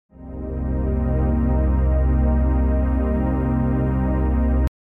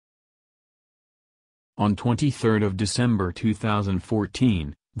On 23 December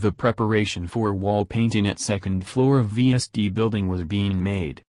 2014, the preparation for wall painting at second floor of VSD building was being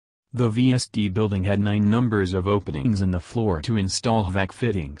made. The VSD building had 9 numbers of openings in the floor to install vac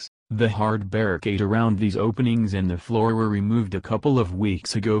fittings. The hard barricade around these openings in the floor were removed a couple of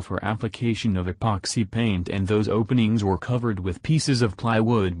weeks ago for application of epoxy paint, and those openings were covered with pieces of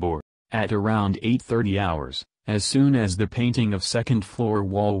plywood board. At around 8:30 hours, as soon as the painting of second floor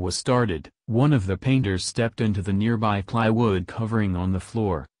wall was started, one of the painters stepped into the nearby plywood covering on the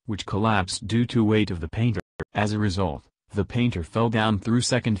floor, which collapsed due to weight of the painter. As a result, the painter fell down through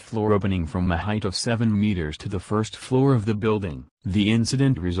second floor opening from a height of 7 meters to the first floor of the building. The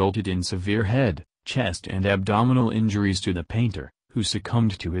incident resulted in severe head, chest and abdominal injuries to the painter, who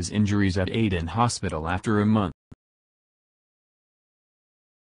succumbed to his injuries at Aden Hospital after a month.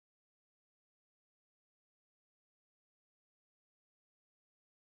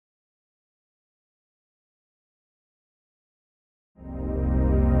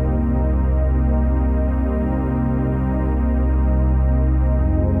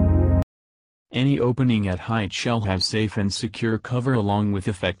 Any opening at height shall have safe and secure cover along with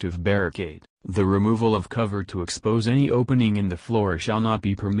effective barricade. The removal of cover to expose any opening in the floor shall not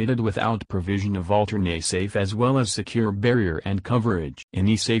be permitted without provision of alternate safe as well as secure barrier and coverage.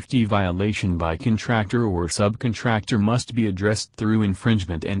 Any safety violation by contractor or subcontractor must be addressed through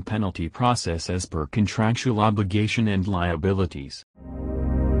infringement and penalty process as per contractual obligation and liabilities.